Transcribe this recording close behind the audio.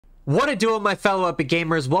What it do, my fellow epic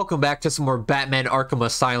gamers? Welcome back to some more Batman Arkham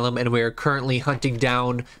Asylum, and we are currently hunting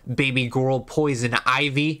down baby girl Poison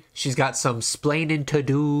Ivy. She's got some splaining to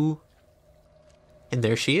do. And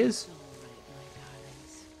there she is.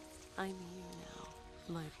 All right, my darlings. I'm here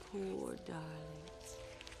now, my poor darlings.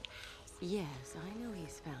 Yes, I know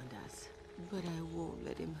he's found us, but I won't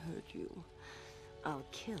let him hurt you. I'll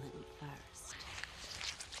kill him first.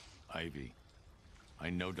 Ivy, I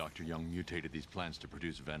know Dr. Young mutated these plants to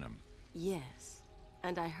produce venom. Yes,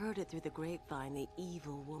 and I heard it through the grapevine the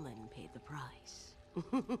evil woman paid the price.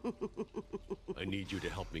 I need you to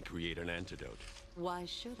help me create an antidote. Why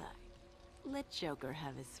should I? Let Joker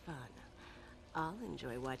have his fun. I'll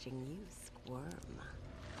enjoy watching you squirm.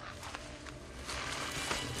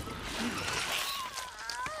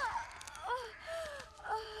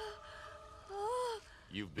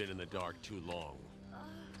 You've been in the dark too long.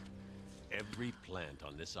 Every plant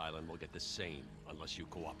on this island will get the same unless you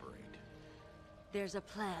cooperate. There's a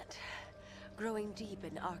plant growing deep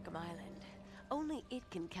in Arkham Island. Only it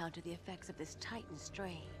can counter the effects of this Titan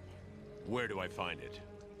strain. Where do I find it?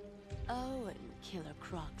 Oh, in Killer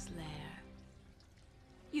Croc's lair.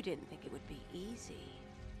 You didn't think it would be easy,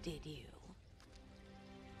 did you?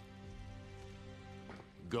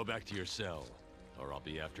 Go back to your cell, or I'll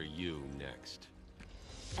be after you next.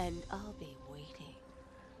 And I'll be waiting.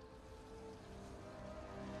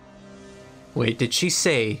 Wait, did she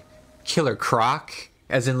say Killer Croc?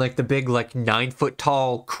 As in like the big 9-foot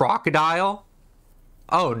tall crocodile?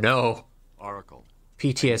 Oh no. Oracle.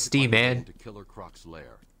 PTSD, man. To Killer Croc's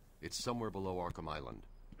lair. It's somewhere below Arkham Island.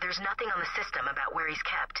 There's nothing on the system about where he's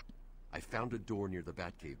kept. I found a door near the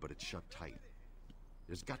Batcave, but it's shut tight.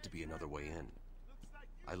 There's got to be another way in.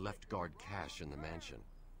 I left guard Cash in the mansion.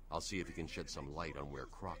 I'll see if he can shed some light on where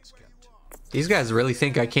Croc's kept. These guys really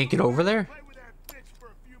think I can't get over there?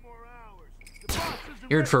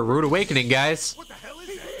 You're in for a rude awakening, guys.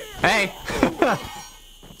 Hey!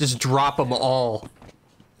 Just drop them all.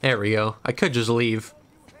 There we go. I could just leave.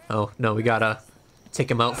 Oh, no, we gotta take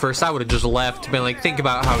them out first. I would have just left. Been like, think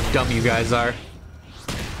about how dumb you guys are.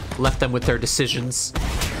 Left them with their decisions.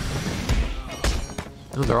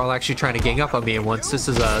 Oh, they're all actually trying to gang up on me at once. This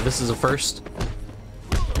is a first.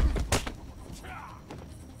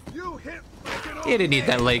 You didn't need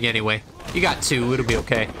that leg anyway. You got two. It'll be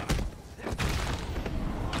okay.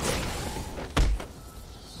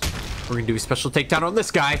 We're gonna do a special takedown on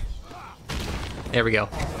this guy. There we go.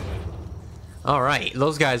 All right,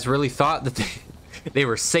 those guys really thought that they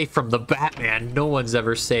were safe from the Batman. No one's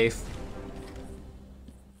ever safe.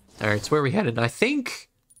 All right, it's where we headed. I think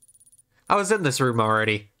I was in this room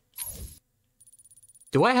already.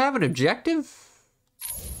 Do I have an objective?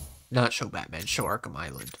 Not show Batman, show Arkham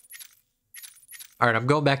Island. All right, I'm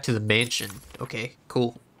going back to the mansion. Okay,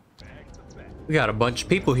 cool. We got a bunch of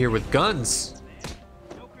people here with guns.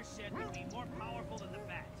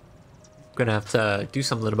 Gonna have to do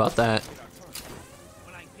something about that.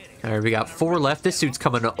 All right, we got 4 left. This dude's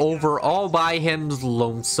coming over all by him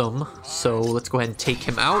lonesome. So let's go ahead and take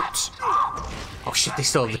him out. Oh shit, they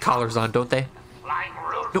still have the collars on, don't they?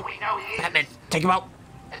 No, Batman, take him out.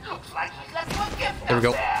 There we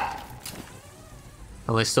go.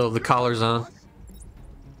 Oh, they still have the collars on.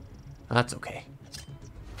 That's okay.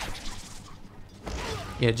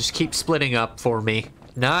 Yeah, just keep splitting up for me.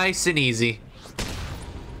 Nice and easy.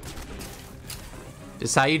 This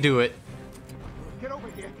is how you do it. Get over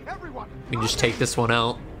here, everyone. We can just take this one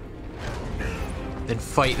out. Then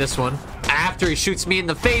fight this one. After he shoots me in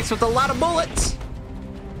the face with a lot of bullets.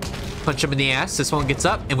 Punch him in the ass. This one gets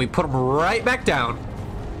up and we put him right back down.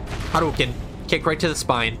 Hadouken. Kick right to the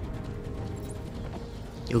spine.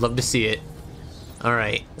 You love to see it.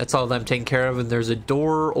 Alright, that's all I'm taking care of. And there's a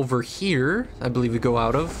door over here, I believe we go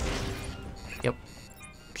out of. Yep.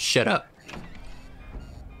 Shut up.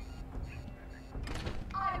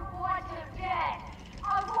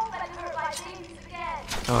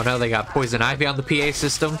 Oh, now they got Poison Ivy on the PA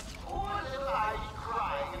system.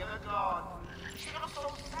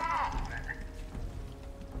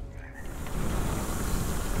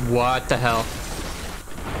 What the hell?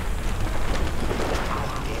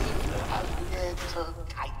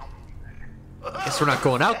 Guess we're not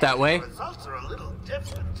going out that way. Results are a little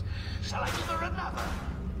different. Shall I give her another?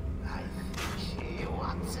 I think she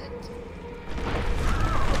wants it.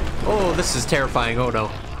 Oh, this is terrifying. Oh no.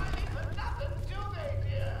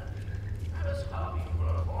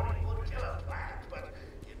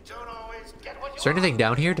 Is there anything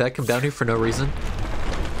down here? Did I come down here for no reason?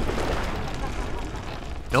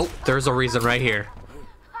 Nope, there's a reason right here.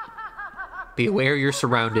 Be aware of your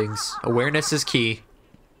surroundings. Awareness is key.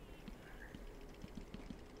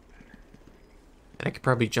 And I could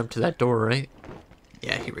probably jump to that door, right?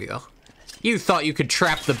 Yeah, here we go. You thought you could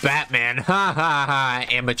trap the Batman. Ha ha ha.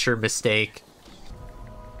 Amateur mistake.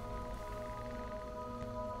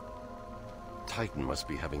 Titan must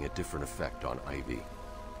be having a different effect on Ivy.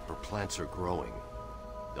 Her plants are growing.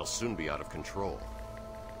 They'll soon be out of control.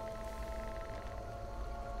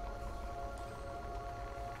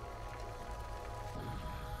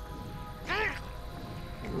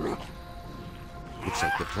 Looks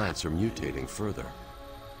like the plants are mutating further.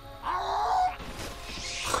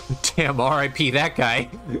 Damn, R.I.P. that guy.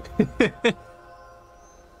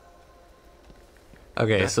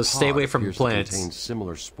 Okay, so stay away from appears plants. To contain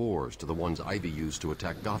similar spores to the ones Ivy used to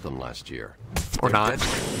attack Gotham last year. Or not.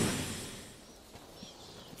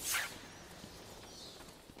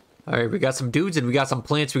 Alright, we got some dudes and we got some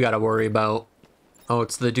plants we gotta worry about. Oh,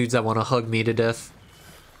 it's the dudes that want to hug me to death.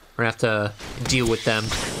 We're gonna have to deal with them.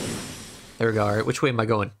 There we go. Alright, which way am I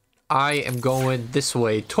going? I am going this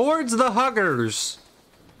way, towards the huggers.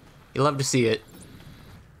 You love to see it.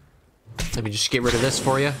 Let me just get rid of this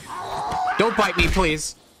for you. Don't bite me,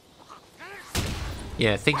 please.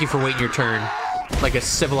 Yeah, thank you for waiting your turn, like a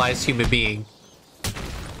civilized human being.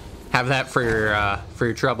 Have that for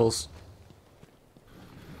your troubles.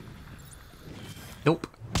 Nope.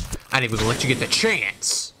 I didn't even gonna let you get the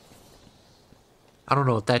chance. I don't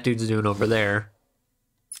know what that dude's doing over there.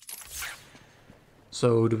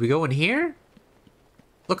 So, do we go in here?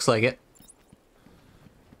 Looks like it.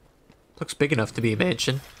 Looks big enough to be a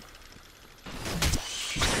mansion.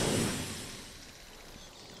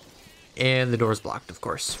 And the door's blocked, of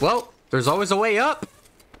course. Well, there's always a way up.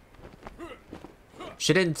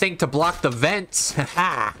 She didn't think to block the vents.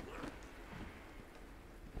 Haha.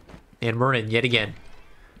 And we're in yet again.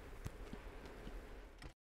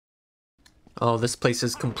 Oh, this place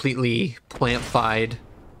is completely plant-fied.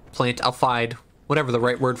 Plant-ified. Whatever the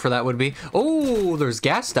right word for that would be. Oh, there's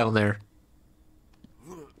gas down there.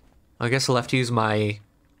 I guess I'll have to use my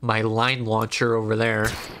line launcher over there.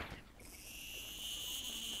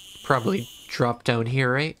 Probably drop down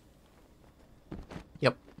here, right?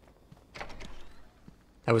 Yep.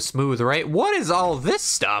 That was smooth, right? What is all this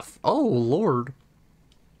stuff? Oh, Lord.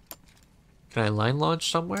 Can I line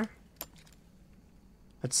launch somewhere?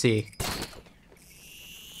 Let's see.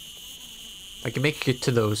 I can make it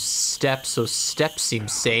to those steps. Those steps seem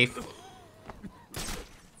safe.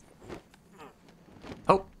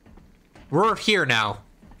 Oh. We're here now.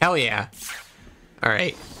 Hell yeah.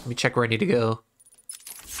 Alright. Let me check where I need to go.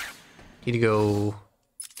 Need to go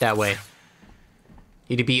that way.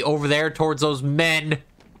 Need to be over there towards those men.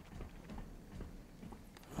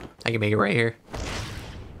 I can make it right here.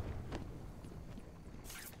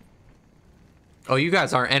 Oh, you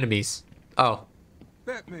guys aren't enemies. Oh.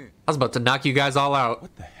 Batman. I was about to knock you guys all out.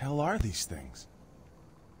 What the hell are these things?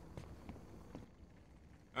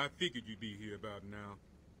 I figured you'd be here about now.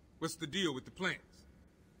 What's the deal with the plants?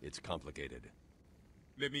 It's complicated.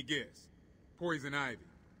 Let me guess. Poison Ivy.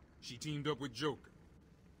 She teamed up with Joker.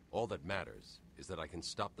 All that matters is that I can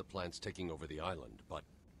stop the plants taking over the island, but...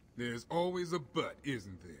 There's always a but,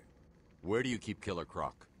 isn't there? Where do you keep Killer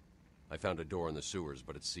Croc? I found a door in the sewers,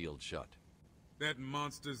 but it's sealed shut. That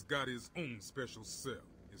monster's got his own special cell.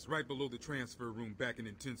 It's right below the transfer room back in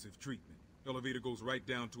intensive treatment. Elevator goes right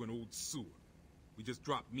down to an old sewer. We just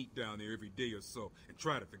drop meat down there every day or so and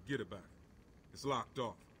try to forget about it. It's locked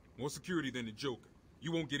off. More security than the Joker.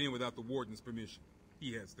 You won't get in without the warden's permission.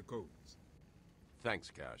 He has the codes. Thanks,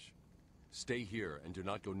 Cash. Stay here and do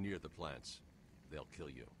not go near the plants. They'll kill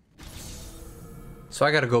you. So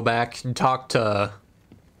I gotta go back and talk to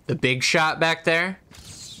the big shot back there.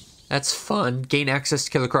 That's fun. Gain access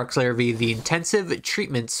to Killer Croc's lair via the intensive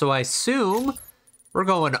treatment. So I assume we're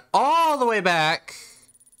going all the way back.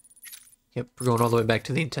 Yep, we're going all the way back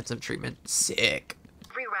to the intensive treatment. Sick.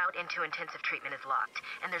 Every route into intensive treatment is locked,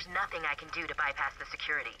 and there's nothing I can do to bypass the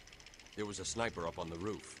security. There was a sniper up on the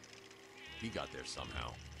roof. He got there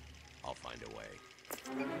somehow. I'll find a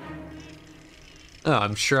way. Oh,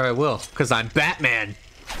 I'm sure I will, because I'm Batman.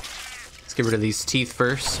 Let's get rid of these teeth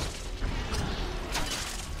first.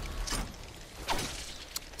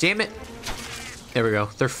 Damn it. There we go.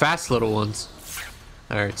 They're fast little ones.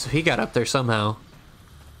 Alright, so he got up there somehow.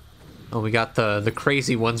 Oh, we got the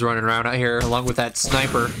crazy ones running around out here, along with that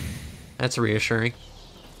sniper. That's reassuring.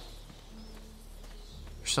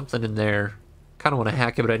 There's something in there. Kind of want to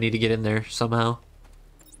hack it, but I need to get in there somehow.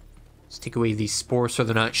 Let's take away these spores so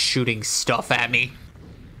they're not shooting stuff at me.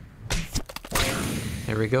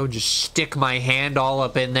 There we go. Just stick my hand all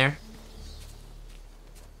up in there.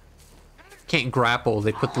 Can't grapple.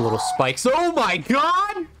 They put the little spikes. Oh my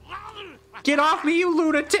god! Get off me, you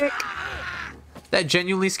lunatic! That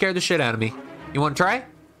genuinely scared the shit out of me. You want to try?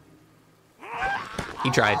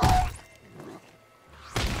 He tried.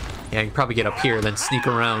 Yeah, you can probably get up here, then sneak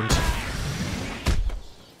around.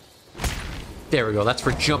 There we go. That's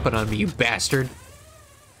for jumping on me, you bastard.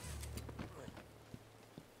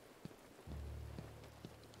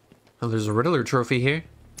 Oh, there's a Riddler trophy here.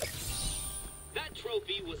 That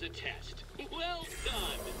trophy was a test. Well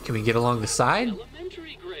done. Can we get along the side?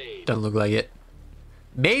 Elementary grade. Doesn't look like it.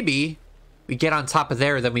 Maybe we get on top of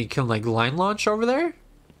there, then we can like line launch over there?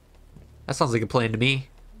 That sounds like a plan to me.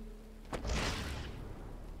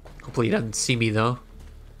 Hopefully he doesn't see me though.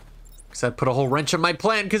 Because I'd put a whole wrench in my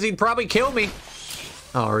plan because he'd probably kill me.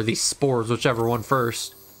 Oh, or these spores, whichever one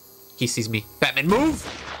first. He sees me. Batman, move!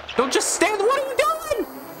 Don't just stand. What are you doing?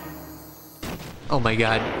 Oh my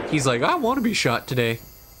god. He's like, I want to be shot today.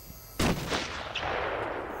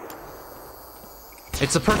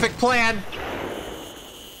 It's a perfect plan.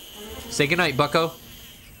 Say goodnight, bucko.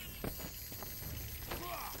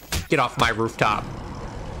 Get off my rooftop.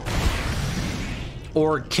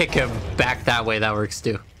 Or kick him back that way. That works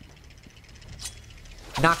too.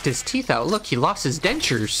 Knocked his teeth out. Look, he lost his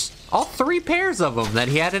dentures. All 3 pairs of them that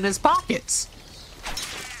he had in his pockets.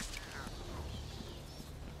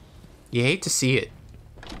 You hate to see it.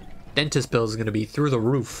 Dentist bill is going to be through the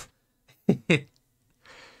roof. That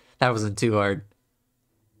wasn't too hard.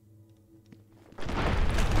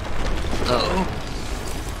 Uh-oh.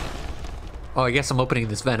 Oh, I guess I'm opening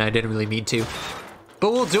this vent. I didn't really need to.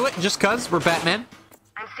 But we'll do it just cuz we're Batman.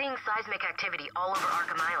 I'm seeing seismic activity all over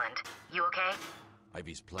Arkham Island. You okay?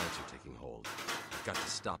 Ivy's plans are taking hold. I've got to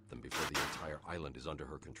stop them before the entire island is under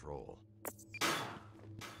her control.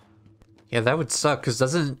 Yeah, that would suck, because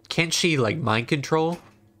can't she, like, mind control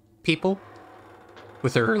people?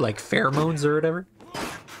 With her, like, pheromones or whatever?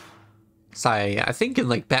 So I think in,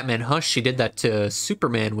 like, Batman Hush, she did that to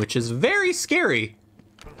Superman, which is very scary.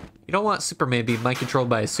 You don't want Superman being mind controlled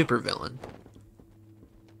by a supervillain.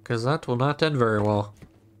 Because that will not end very well.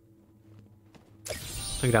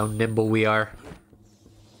 Look at how nimble we are.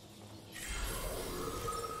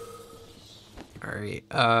 Alright,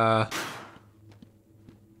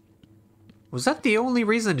 was that the only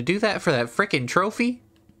reason to do that for that frickin' trophy?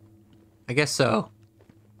 I guess so.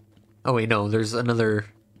 Oh wait, no, there's another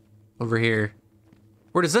over here.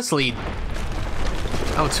 Where does this lead?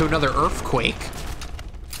 Oh, to another earthquake.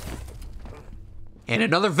 And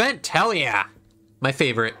another vent, hell yeah! My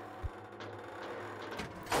favorite.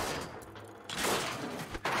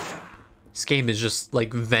 This game is just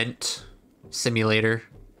like vent simulator.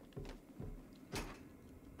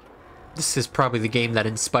 This is probably the game that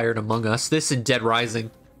inspired Among Us. This and Dead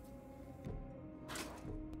Rising.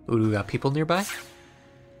 Ooh, we got people nearby?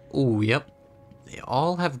 Ooh, yep. They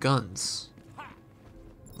all have guns.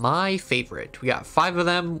 My favorite. We got 5 of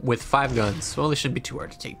them with 5 guns. Well, they shouldn't be too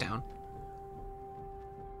hard to take down.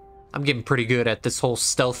 I'm getting pretty good at this whole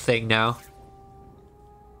stealth thing now.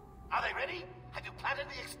 Are they ready? Have you planted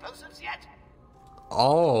the explosives yet?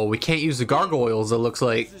 Oh, we can't use the gargoyles, it looks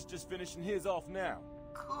like. This is just finishing his off now.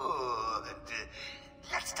 Good.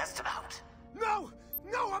 Let's test them out. No!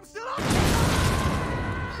 No, I'm still up!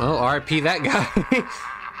 Well, RIP that guy.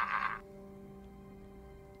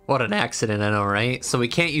 What an accident, I know, right? So we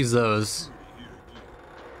can't use those.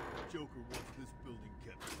 Joker wants this building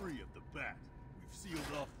kept free of the bat. We've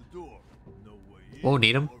sealed off the door. No way in. Won't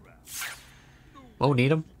need him. Won't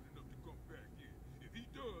need him. If he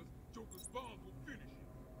does, Joker's bomb will finish him.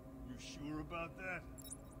 You sure about that?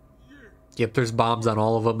 Yep, there's bombs on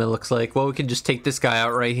all of them, it looks like. Well, we can just take this guy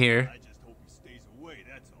out right here. I just hope he stays away,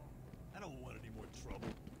 that's all. I don't want any more trouble.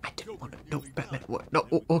 I didn't want to. No, Batman. What? No.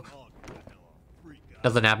 Oh.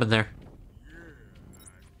 Nothing happened there.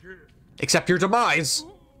 Except your demise.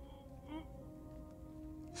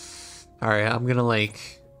 Alright, I'm gonna,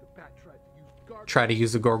 like, try to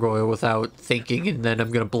use the gargoyle without thinking, and then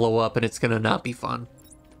I'm gonna blow up, and it's gonna not be fun.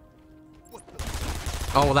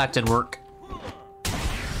 Oh, well, that didn't work.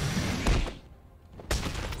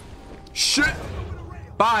 Shit!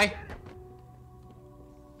 Bye!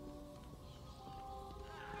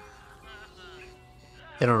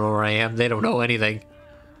 They don't know where I am. They don't know anything.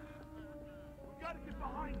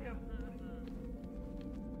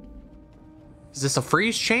 Is this a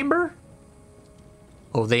freeze chamber?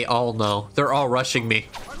 Oh, they all know. They're all rushing me.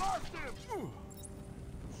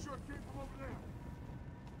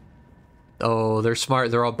 Oh, they're smart.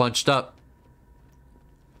 They're all bunched up.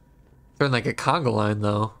 They're in like a conga line,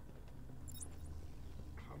 though.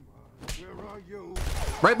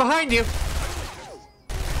 Right behind you!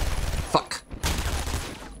 Fuck.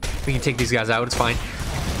 We can take these guys out. It's fine.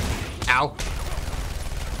 Ow.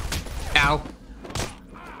 Ow.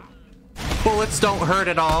 bullets don't hurt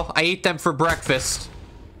at all. I ate them for breakfast.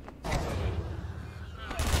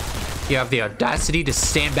 You have the audacity to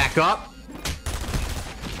stand back up?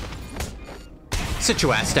 Sit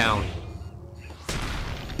your ass down,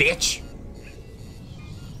 bitch.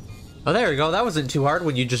 Oh, there we go. That wasn't too hard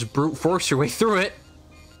when you just brute force your way through it.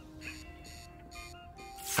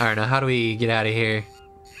 Alright, now how do we get out of here?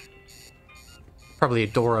 Probably a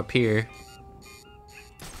door up here.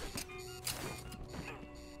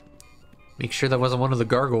 Make sure that wasn't one of the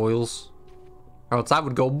gargoyles, or else I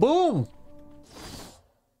would go boom.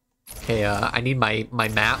 Okay, I need my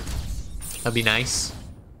map. That'd be nice.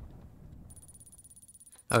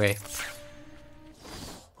 Okay.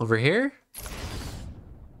 Over here?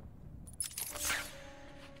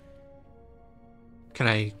 Can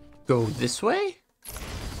I go this way?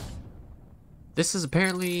 This is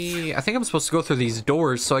apparently... I think I'm supposed to go through these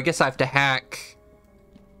doors, so I guess I have to hack.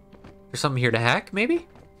 There's something here to hack, maybe?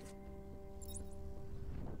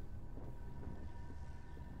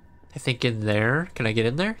 I think in there. Can I get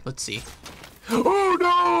in there? Let's see. Oh,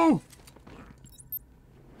 no!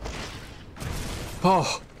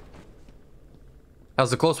 Oh. That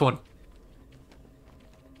was a close one.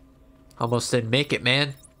 Almost didn't make it,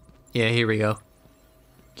 man. Yeah, here we go.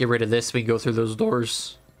 Get rid of this. We can go through those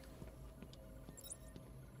doors.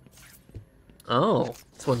 Oh,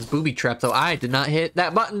 this one's booby trapped, though. I did not hit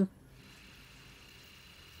that button.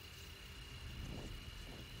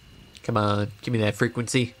 Come on, give me that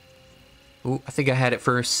frequency. Ooh, I think I had it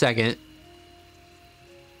for a second.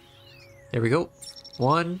 There we go.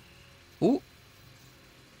 One. Ooh.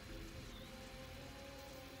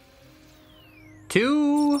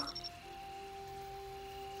 Two.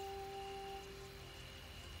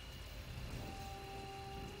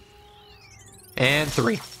 And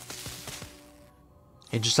three.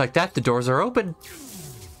 And just like that, the doors are open.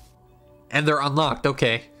 And they're unlocked,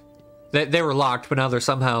 okay. They were locked, but now they're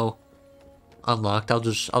somehow unlocked. I'll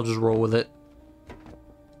just roll with it.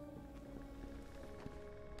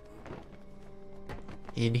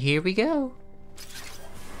 And here we go.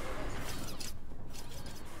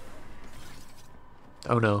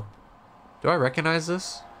 Oh no. Do I recognize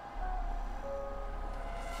this?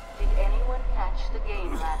 Did anyone catch the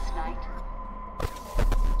game last night?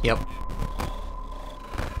 Yep.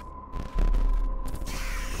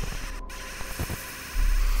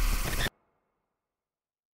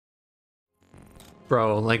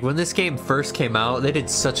 Bro, like when this game first came out, they did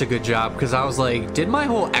such a good job because I was like, did my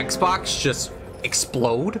whole Xbox just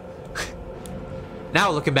explode? Now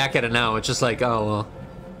looking back at it now, it's just like, oh well,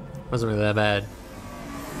 wasn't really that bad.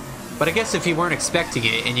 But I guess if you weren't expecting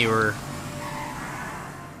it and you were...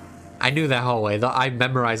 I knew that hallway. I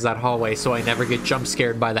memorized that hallway so I never get jump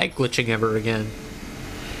scared by that glitching ever again.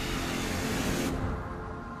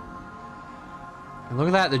 And look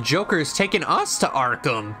at that, the Joker is taking us to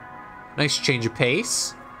Arkham. Nice change of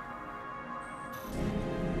pace.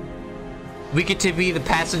 We get to be the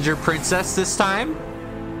passenger princess this time.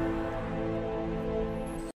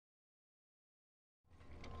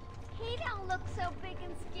 He don't look so big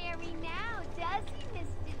and scary now, does he,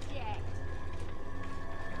 Mr. J?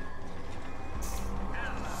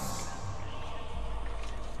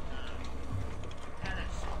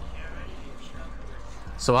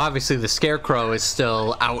 So obviously the Scarecrow is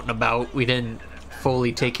still out and about. We didn't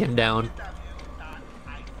fully take him down.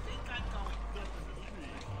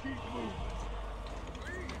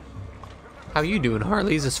 How you doing,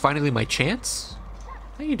 Harley? Is this finally my chance?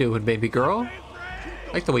 How you doing, baby girl?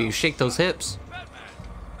 I like the way you shake those hips.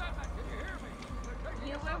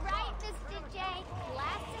 You were right, Mr. J.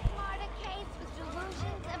 Classic Marta case with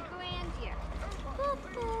delusions of grandeur.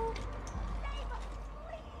 Boo-boo.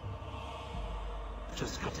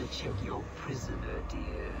 Just got to check your prisoner,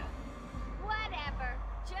 dear. Whatever.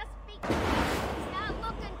 Just be careful. He's not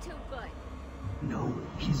looking too good. No,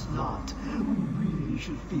 he's not. We really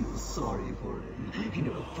should feel sorry for him. He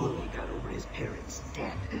never fully got over his parents'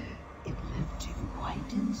 death. It left him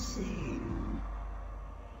quite insane.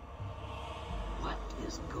 What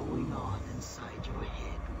is going on inside your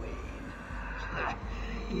head, Wayne?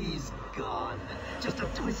 He's gone. Just a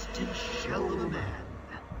twisted shell of a man.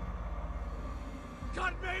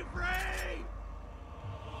 Cut me free!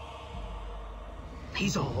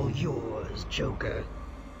 He's all yours, Joker.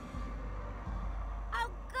 Oh,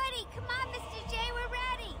 goody. Come on, Mr. J. We're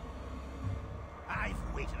ready. I've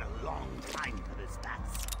waited a long time for this,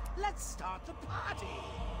 Bats. Let's start the party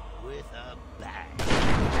with a bang.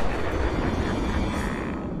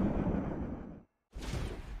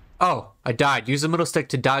 Oh, I died. Use the middle stick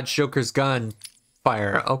to dodge Joker's gun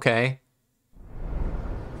fire. Okay.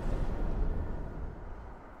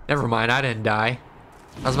 Never mind, I didn't die.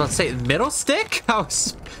 I was about to say, middle stick?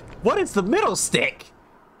 What is the middle stick?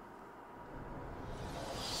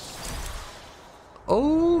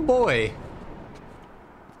 Oh boy.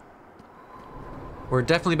 We're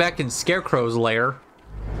definitely back in Scarecrow's lair.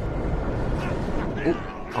 Ooh,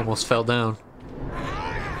 almost fell down.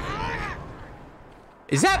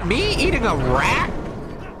 Is that me eating a rat?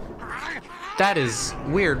 That is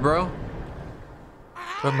weird, bro. Do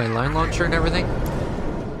I have my line launcher and everything?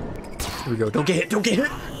 Here we go. Don't get hit. Don't get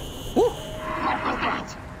hit. Woo.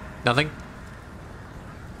 Nothing.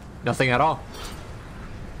 Nothing at all.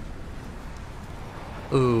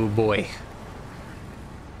 Ooh, boy.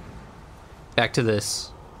 Back to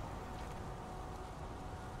this.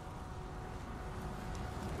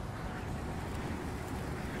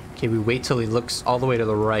 Okay, we wait till he looks all the way to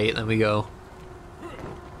the right, then we go.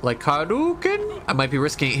 Like Hadouken? I might be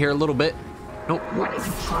risking it here a little bit. Nope. What are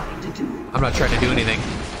you trying to do? I'm not trying to do anything.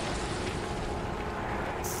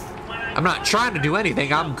 I'm not trying to do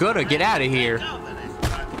anything. I'm gonna get out of here.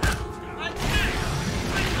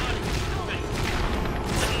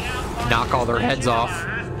 Knock all their heads off.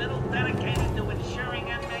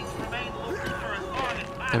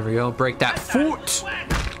 There we go. Break that foot.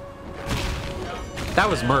 That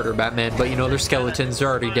was murder, Batman. But you know, they're skeletons. They're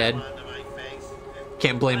already dead.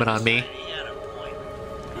 Can't blame it on me.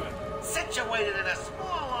 Situated in a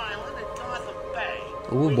small island in Gotham Bay.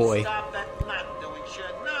 Oh boy. Stop at nothing to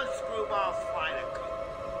ensure no screwballs fly to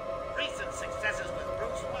cook. Recent successes with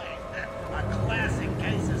Bruce Wayne, a classic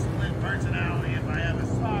case of split personality if I ever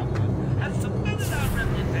saw one, have cemented our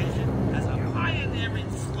reputation as a pioneering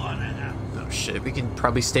slaughterhouse. Oh shit, we can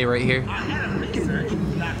probably stay right here.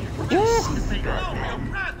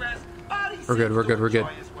 We're good, we're good, we're good.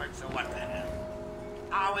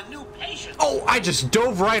 Oh, I just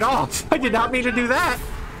dove right off. I did not mean to do that.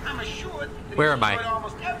 Where am I?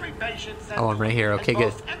 Oh, I'm right here. Okay,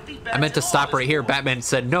 good. I meant to stop right here. Batman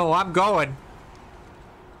said, no, I'm going.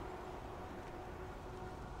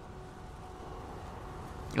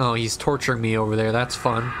 Oh, he's torturing me over there. That's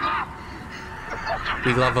fun.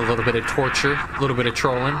 We love a little bit of torture, a little bit of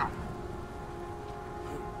trolling.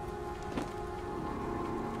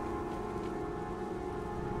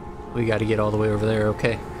 We got to get all the way over there.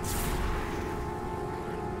 Okay.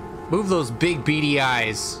 Move those big beady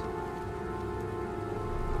eyes.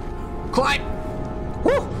 Climb!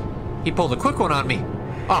 Woo! He pulled a quick one on me.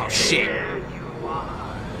 Oh, shit.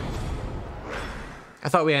 I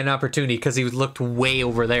thought we had an opportunity because he looked way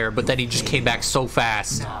over there, but then he just came back so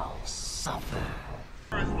fast. Now suffer.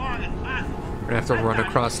 We're gonna have to run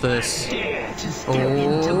across this.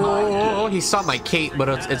 Oh, he saw my cape, but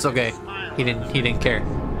it's okay. He didn't care.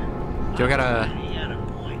 Do I gotta...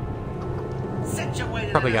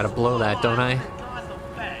 Probably gotta blow that, don't I?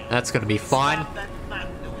 That's gonna be fun.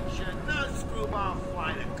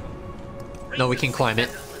 No, we can climb it.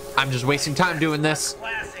 I'm just wasting time doing this.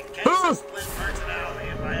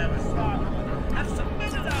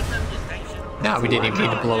 No, we didn't even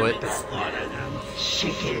need to blow it.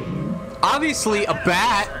 Obviously a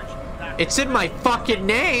bat. It's in my fucking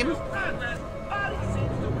name.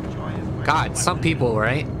 God, some people,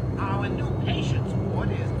 right?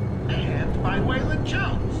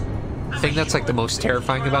 I think that's like the most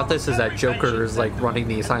terrifying about this is that Joker is like running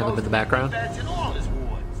the asylum in the background.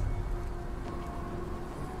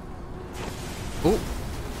 Ooh.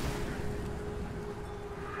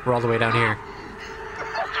 We're all the way down here.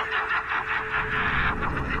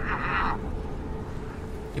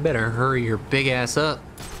 You better hurry your big ass up.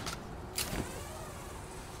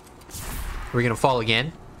 Are we gonna fall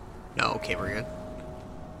again? No, okay, we're good.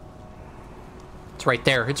 It's right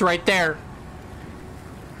there. It's right there.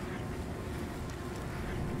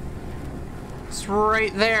 It's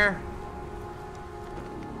right there.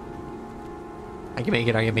 I can make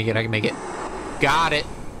it, I can make it, I can make it. Got it.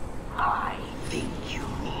 I think you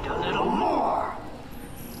need a little more.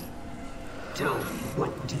 Tell me,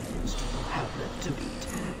 what demons do you have left to beat?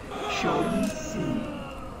 Show me see.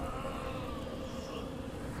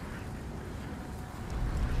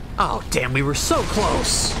 Oh, damn, we were so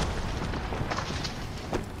close.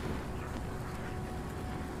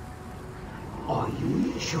 Are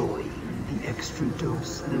you enjoying the extra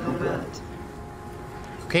dose, little bat?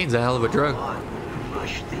 Cocaine's a hell of a drug.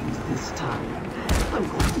 Rush things this time. I'm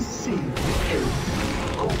going to save you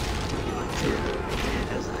every hope of your terror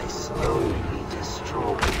as I slowly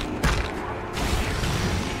destroy you.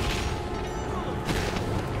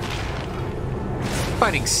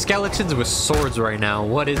 Fighting skeletons with swords right now.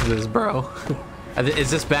 What is this, bro? Is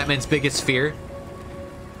this Batman's biggest fear?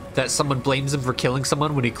 That someone blames him for killing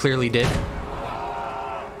someone when he clearly did?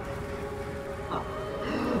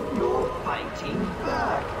 You're fighting back.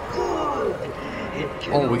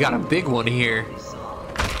 Oh, we got a big one here.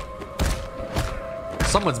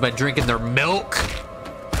 Someone's been drinking their milk.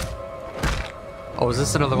 Oh, is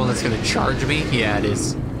this another one that's gonna charge me? Yeah, it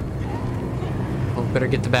is. Oh, better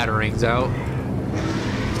get the batarangs out.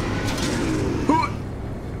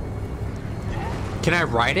 Can I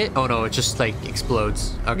ride it? Oh no, it just like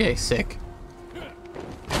explodes. Okay, sick.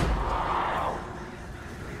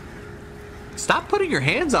 Stop putting your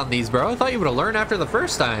hands on these, bro. I thought you would have learned after the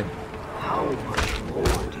first time. How much more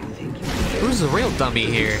do you think you can? Who's the real dummy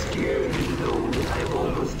here?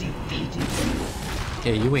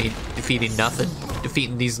 Yeah, you ain't defeating nothing.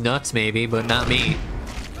 Defeating these nuts maybe, but not me.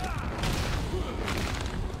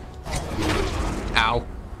 Ow.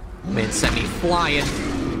 Man sent me flying.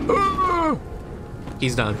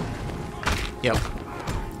 He's done. Yep.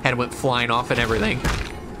 Head went flying off and everything.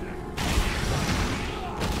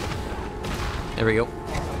 There we go.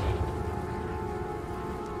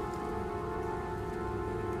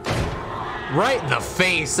 Right in the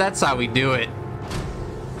face. That's how we do it.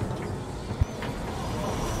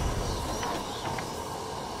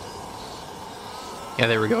 Yeah,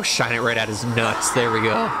 there we go. Shine it right at his nuts. There we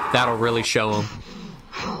go. That'll really show him.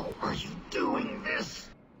 How are you doing this?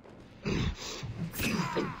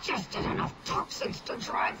 You've ingested enough toxins to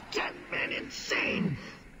drive 10 men insane.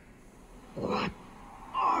 What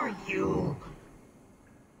are you?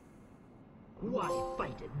 Why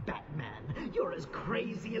fight it, Batman? You're as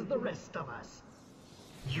crazy as the rest of us.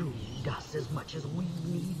 You need us as much as we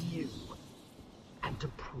need you. And to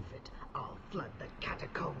prove it, I'll flood the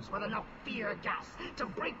catacombs with enough fear gas to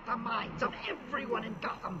break the minds of everyone in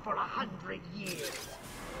Gotham for 100 years.